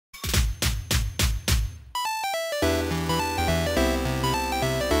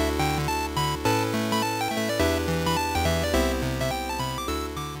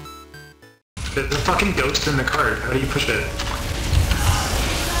There's a fucking ghost in the cart. How do you push it?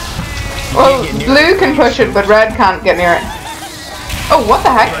 Well, blue can push it, but red can't get near it. Oh, what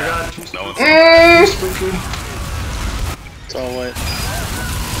the heck? Oh my god. It's all white.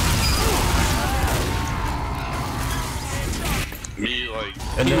 Me, like,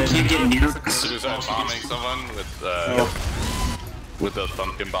 And then you get near suicide bombing someone with those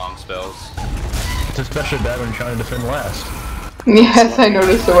pumpkin bomb spells. It's especially bad when you're trying to defend last. Yes, I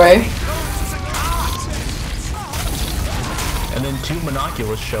noticed the way. And then 2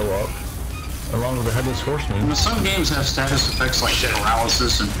 monoculus show up, along with the headless horseman. Some games have status effects like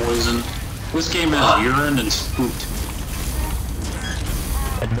paralysis and poison. This game has urine and spooked.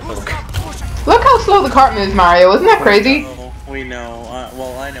 And milk. Look how slow the cart moves, Mario. Isn't that crazy? We know.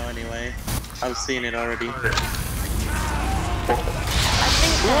 Well, I know anyway. I've seen it already. That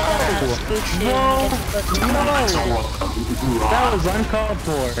was uncalled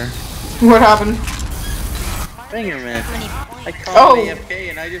for. What happened? Fingerman. I called AFK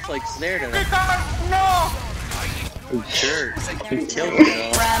and I just like stared at him. Oh, jerk. He killed me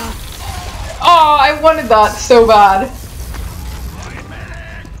though. Oh, I wanted that so bad.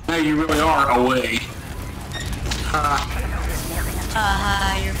 Hey, you really are away.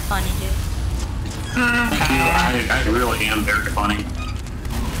 You're funny, dude. Thank you. I really am very funny.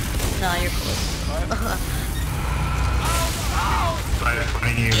 No, you're cool. By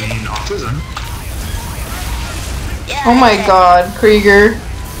funny you mean autism. Yeah, Oh my god, Krieger.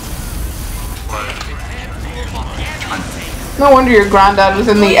 No wonder your granddad was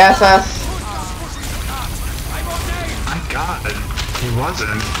in the SS. My god. He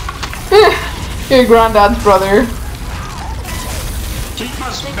wasn't. Your granddad's brother. Keep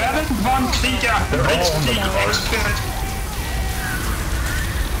us better, Von Krieger. They're all on the cart.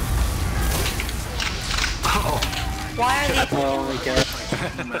 Why are they? Oh my god.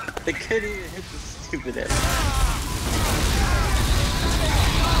 They couldn't even hit the stupid ass.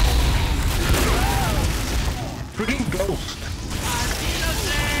 Freaking ghost.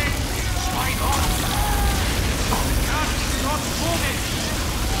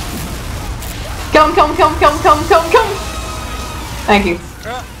 Come. Thank you.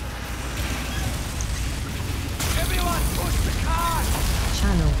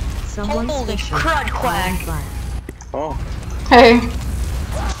 Channel. Someone Holy special. crud quack! Oh. Hey.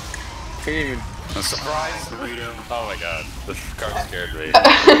 He didn't even. A surprise burrito. Oh my god, this card scared me.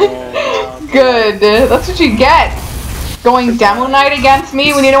 Good. That's what you get. Going demo night against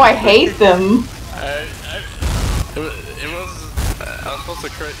me when you know I hate them. I was supposed to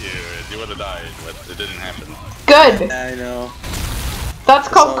crit you and you would have died, but it didn't happen. Good. I know. That's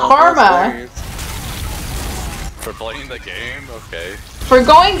called karma. For playing the game? Okay. For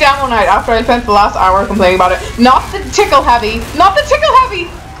going demo night after I spent the last hour complaining about it. Not the tickle heavy. Not the tickle heavy.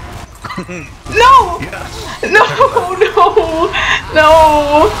 No. No.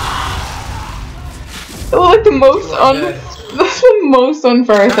 It was like the most that's the most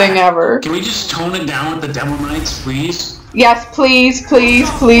unfair thing ever. Can we just tone it down with the demo nights, please? Yes, please.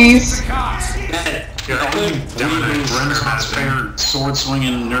 Renaissance fair sword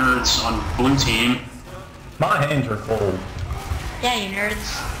swinging nerds on blue team. My hands are cold. Yeah, you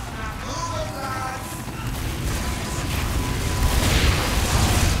nerds.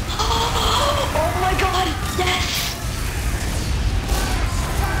 Oh my god, yes!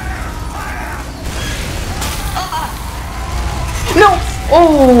 No!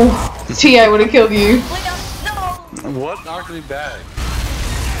 Oh! T, I would have killed you. What knocked me back?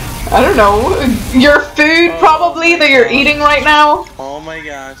 I don't know. Your food, probably, that you're eating right now? Oh my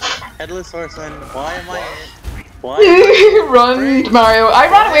gosh. Headless Horseman, why am I in? Why? Run, Mario. I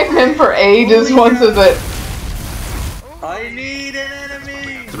ran away from him for ages once as it. I need an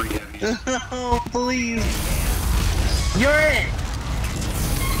enemy! 3 heavies. Oh, please! You're it!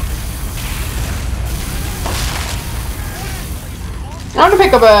 I want to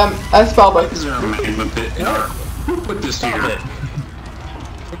pick up a spell book. Is there a magma pit in here? Who put this here?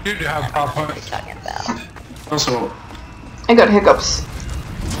 What did you have, Papa? Also, I got hiccups.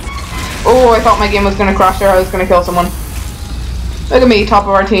 Oh, I thought my game was gonna crash there. I was gonna kill someone. Look at me, top of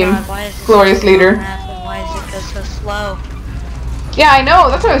our team. Glorious leader. Why does it go so slow? Yeah, I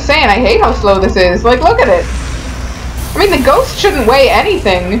know. That's what I was saying. I hate how slow this is. Like, look at it. I mean, the ghost shouldn't weigh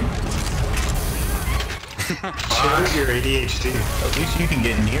anything. Shows your ADHD. At least you can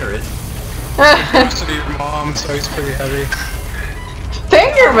get near it. So your mom, so he's pretty heavy.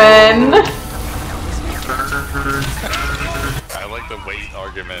 Fingerman! I like the weight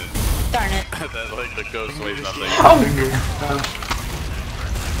argument. Darn it. That like the ghost weighs nothing. Oh!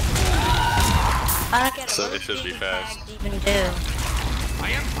 I don't get So it should be fast. Even do.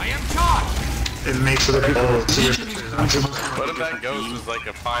 I am charged. It makes other people see your What if that ghost is like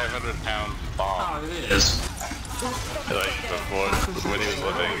a 500-pound bomb? Oh, it is. Like before, when he was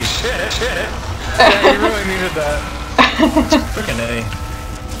living. Yeah, you really needed that. Frickin' A.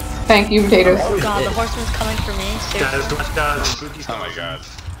 Thank you, potatoes. Oh god, the horseman's coming for me. Guys, Seriously. watch out. Spooky Oh my god.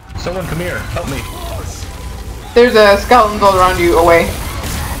 Someone come here, help me. There's a skeleton all around you, away.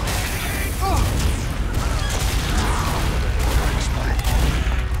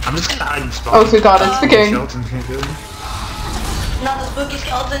 I'm just gonna hide and spawn. Oh, sweet god, it's the king. Skeletons can't do it. Not the spooky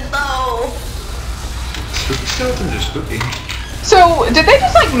skeletons, no! Spooky skeletons are spooky. So, did they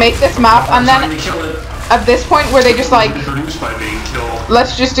just like make this map and then We kill it. at this point where they just like, Produced by being killed.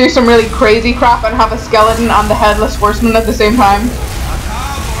 let's just do some really crazy crap and have a skeleton and the headless horseman at the same time?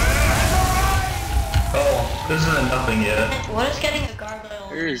 Oh, this isn't nothing yet. What is getting a gargoyle?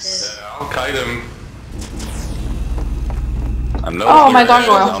 There's- Yeah, I'll kite him. I'm no Oh, my hero.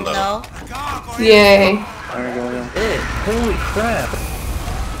 gargoyle. No. Yay. Holy crap.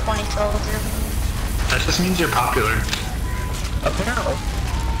 20 soldiers. That just means you're popular. Apparently.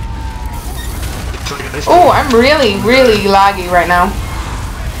 It's like this. Oh, I'm really, really laggy right now.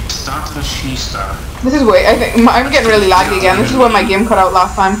 Stata Shista. This is way, I think, I'm getting really laggy again. This is when my game cut out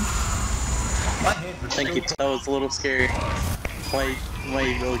last time. Thank you. That was a little scary. My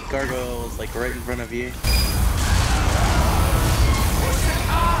gargoyle was like right in front of you.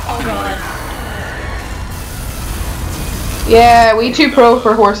 Oh god. Yeah, we too pro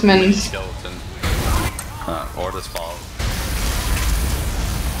for horsemen. Skeleton. Or this fall.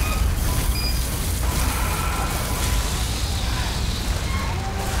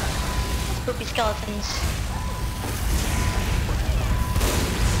 Spooky skeletons.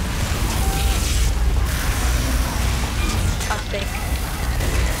 Plastic.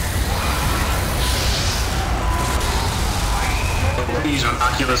 These are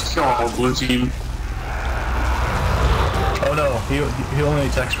Oculus kill all blue team. Oh no, he only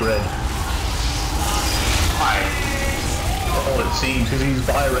attacks red. Why? Oh, it seems, because he's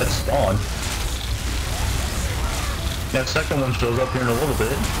by red spawn. That second one shows up here in a little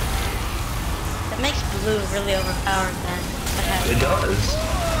bit. That makes blue really overpowered then. It does.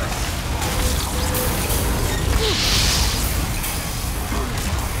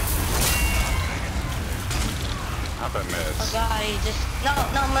 How'd I miss? Oh god, he just... No,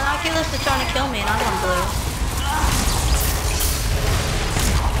 Monoculus is trying to kill me and I'm on blue.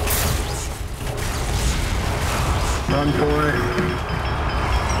 Run for it.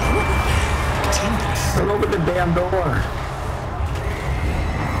 Run over the damn door.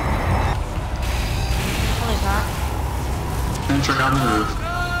 No, he's not. Entry on the roof.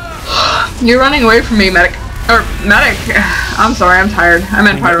 You're running away from me, medic. Or, medic. I'm sorry, I'm tired. I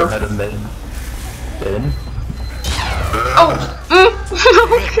meant pyro. Had him been. Oh!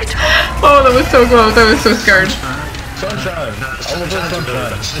 Oh, that was so close. I was so scared. Sunshine.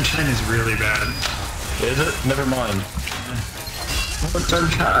 Sunshine. Sunshine is really bad. Is it? Never mind.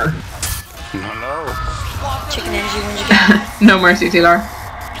 Sunshine. No. Chicken energy when you get No mercy, Taylor.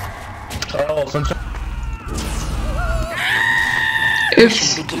 Oh, sunshine.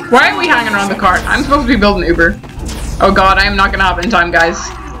 Why are we hanging around the cart? I'm supposed to be building Uber. Oh god, I am not gonna have it in time, guys.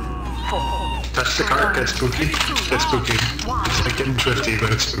 Touch the cart, get spooky. Get spooky. It's like getting twisty,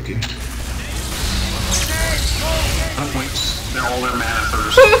 but it's spooky. Don't waste all their mana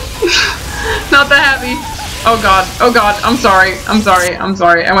first. Not that heavy. Oh god, I'm sorry.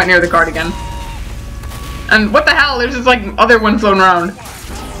 I went near the cart again. And what the hell, there's just like other one floating around.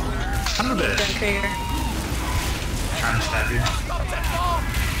 Son of a bitch. Krieger. Trying to stab you.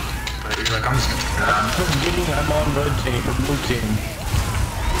 But you're like, I'm just gonna turn around. I'm on red team, or blue team.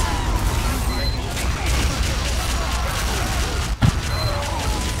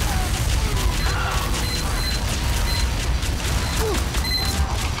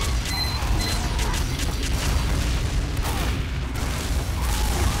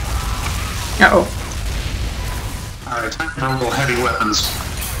 Uh-oh. Alright, time for a little heavy weapons.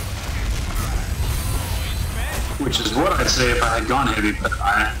 Which is what I'd say if I had gone heavy, but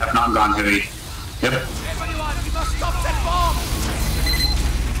I have not gone heavy. Yep.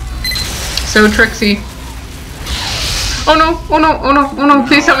 So tricksy. Oh no,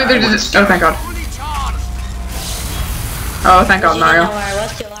 please tell me they're just- oh thank god. Oh thank god, You didn't know Mario. where I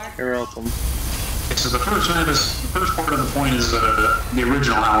was, Taylor. You're welcome. So the first part of the point is the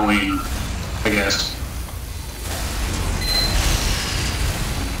original Halloween, I guess.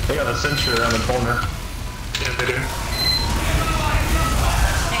 They got a sentry around the corner. Yeah, they do.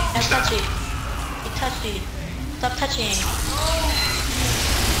 Hey, don't touch it. You touched it. Stop touching.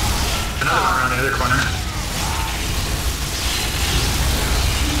 Another one around the other corner.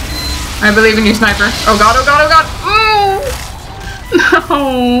 I believe in you, sniper. Oh god, oh god, oh god!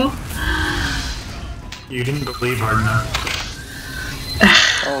 No! You didn't believe hard enough.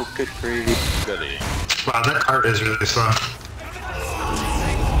 Oh, good gravy. Goody. Wow, that cart is really slow.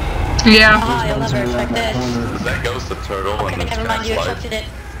 Yeah. Ah, you'll never expect this. That goes the turtle Okay, and never mind, you life. accepted it.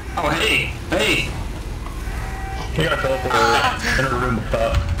 Oh, hey! Hey! You got teleported in a room with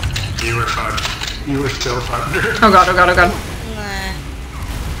top. You were fucked. You were still fucked. Oh god, oh god, oh god. Nah.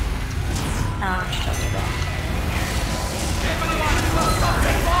 Oh, shut it off.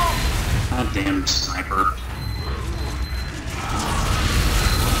 God damn sniper.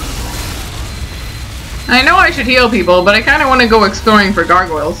 I know I should heal people, but I kind of want to go exploring for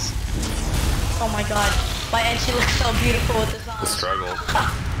gargoyles. Oh my god. My entry looks so beautiful with this The on. struggle.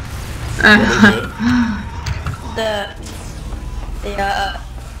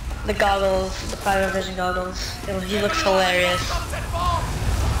 The goggles, the private vision goggles. He looks hilarious.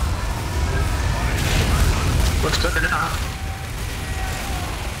 Looks good enough.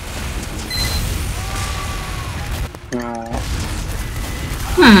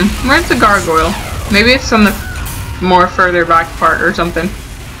 Where's the gargoyle? Maybe it's on the more further back part or something.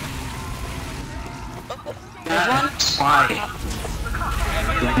 That spy.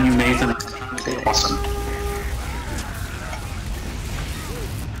 You, Nathan. Awesome.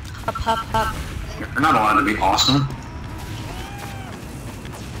 Hop, hop, hop. You're not allowed to be awesome.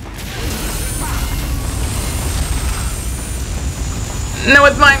 No,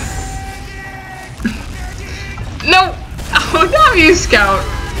 it's mine. No! Oh, damn you, Scout.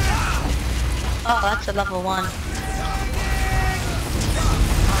 Oh, that's a level 1.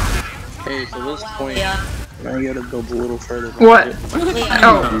 Hey, so this point, Yeah. now you gotta build a little further. What? Leon.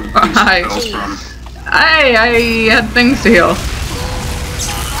 Oh, hi. I had things to heal.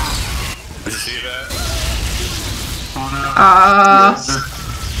 Did you see that?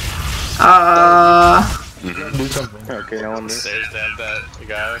 Do something. Okay, I wonder. Stairs down that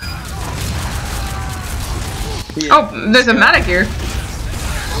guy. Oh, there's a medic here.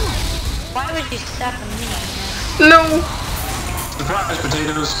 Why would you step on me? No. Surprise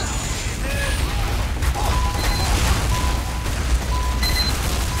potatoes.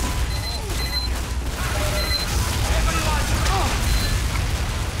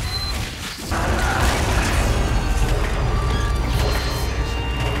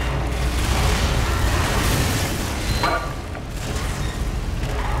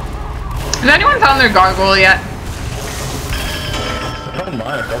 Has anyone found their gargoyle yet? I found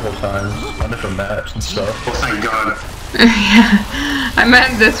mine a couple times on different maps and stuff. Well, thank God. Yeah, I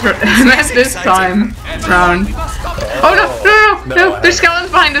meant this time round. Oh no! There's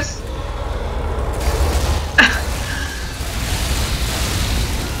skeletons behind us.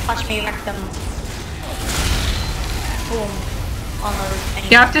 Watch me wreck them. Boom. On the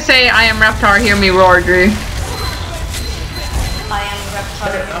roof. You have to say, "I am Reptar, hear me roar," Drew. I am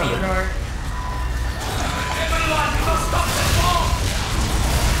reptile roar.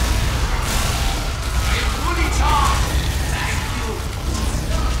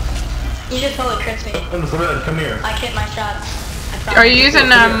 You just totally tricked me. Come here. I hit my shots. Are you using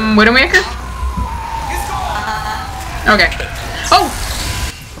Widowmaker? Okay. Oh!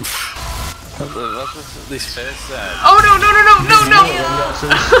 What's these fish at? Oh no!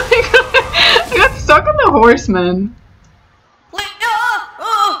 I got stuck on the horseman. Wait,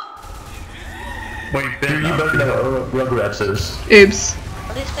 oh! Wait, You better know what Rugrats is. Oops.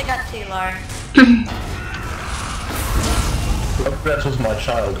 At least I got 2, Lar. Rugrats was my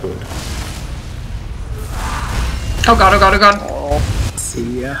childhood. Oh god, oh god, oh god.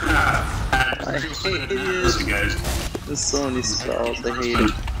 See ya. I hate Listen, guys. There's so many spells, I hate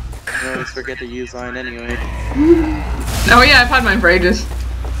it. I always forget to use mine anyway. Oh yeah, I've had mine for ages.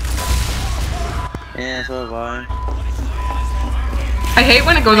 Yeah, so have I. I hate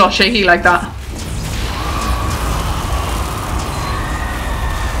when it goes all shaky like that.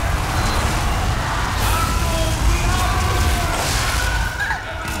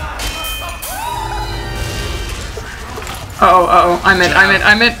 Uh-oh, I'm in.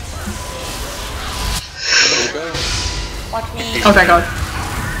 Watch me. Oh, thank god.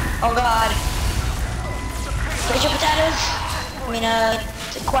 Oh god. Get your potatoes. I mean,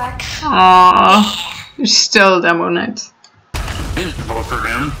 quacks. Aww. You're still demo night. I didn't vote for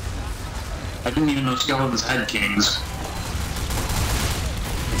him. I didn't even know skeletons had kings.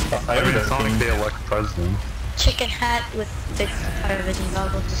 Every Sonic they elect president. Chicken hat with big fire vision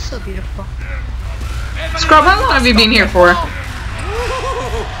goggles is so beautiful. Scrub, how long have you been here for?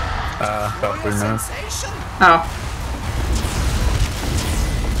 About 3 minutes. Oh.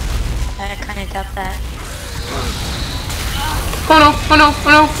 I kinda doubt that. Oh no, oh no,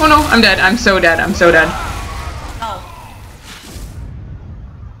 oh no, oh no. I'm dead. I'm so dead. I'm so dead. Oh.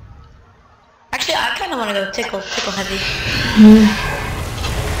 Actually, I kind of want to go tickle heavy.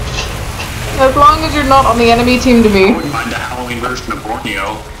 As long as you're not on the enemy team to I me. wouldn't mind a Halloween version of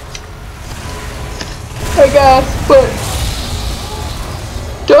Borneo. I guess, but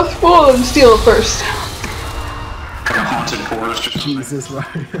just fall and steal first. Like a haunted forest or something. Jesus,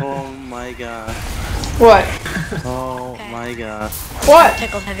 Mario. Oh my god. What? Oh Okay. my god. What?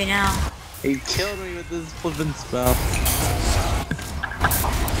 Tickle heavy now. He killed me with this flippin' spell.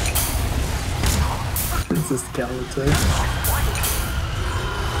 It's a skeleton.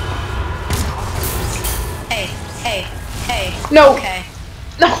 Hey. No. Okay.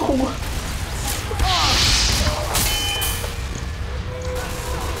 No.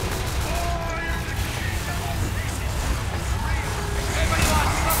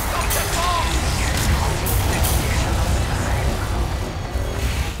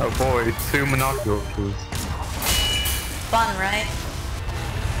 Oh boy, 2 monoculars. Fun, right?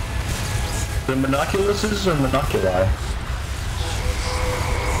 The monoculuses or monoculi?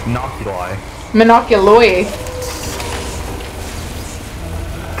 Noculi. Monoculoi.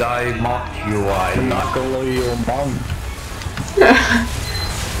 Dimoculi. Monoculio mom.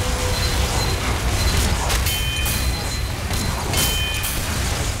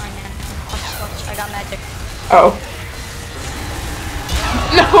 Fine, man. Watch. I got magic. Oh.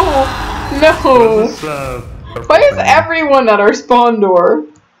 No. No. Why is everyone at our spawn door?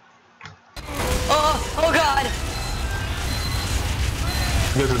 Oh god!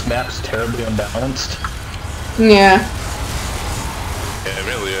 Because this map's terribly unbalanced. Yeah. Yeah, it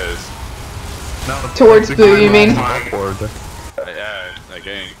really is. No, Towards blue, you mean? Yeah,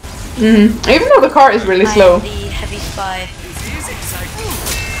 again. Even though the car is really I slow. am the heavy spy.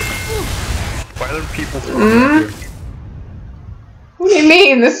 Why are there people What do you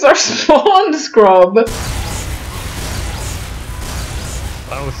mean? This is our spawn scrub.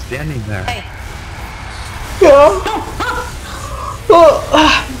 I was standing there. Hey. Yeah.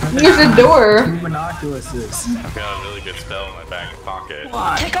 Oh, there's a door. 2 monoculuses. I've got a really good spell in my back pocket.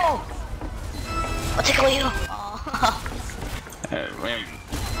 Tickle! I'll tickle you. Oh. Man,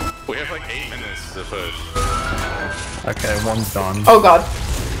 we have like 8 minutes to push. Okay, one's done. Oh god.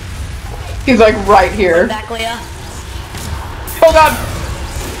 He's like right here. Back, Leah. Oh god.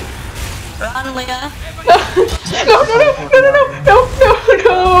 Run, Leah.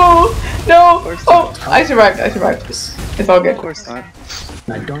 No. Oh, I survived. It's all good. Of course not.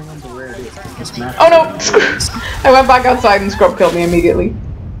 I don't remember where it is. This map. Oh no. I went back outside and Scrub killed me immediately.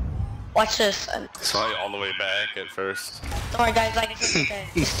 Watch this. It's probably all the way back at first. Don't worry, guys. I can save the day.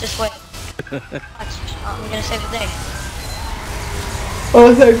 Just wait. Watch. I'm gonna save the day.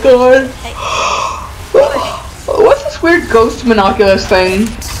 Oh thank god. Hey. What's this weird ghost monoculus thing?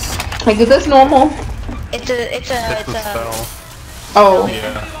 Like, is this normal? It's a Spell. Oh,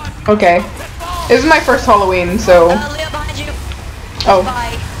 Yeah. okay. This is my first Halloween, so. Leah behind you. Oh,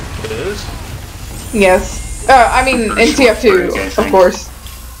 Bye. It is? yes. I mean, in TF2, of course.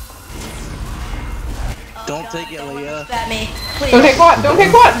 Don't take it, Leah. At me. Please. Don't take what? Don't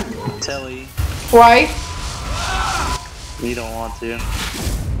take what? Telly. Why? You don't want to.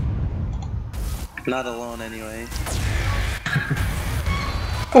 Not alone, anyway.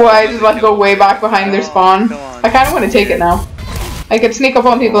 Why? Just let go way back behind their spawn? Come on. I kind of want to take it now. I could sneak up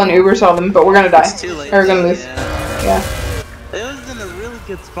on people and Uber saw them, but we're gonna die. It's too late. Or we're gonna lose. Yeah. Yeah. It was in a really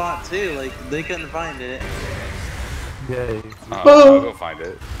good spot, too. Like, they couldn't find it. Yay. I'll go find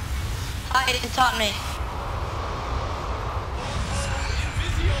it. It taught me.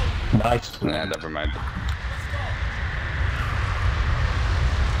 Nice. Nah, never mind.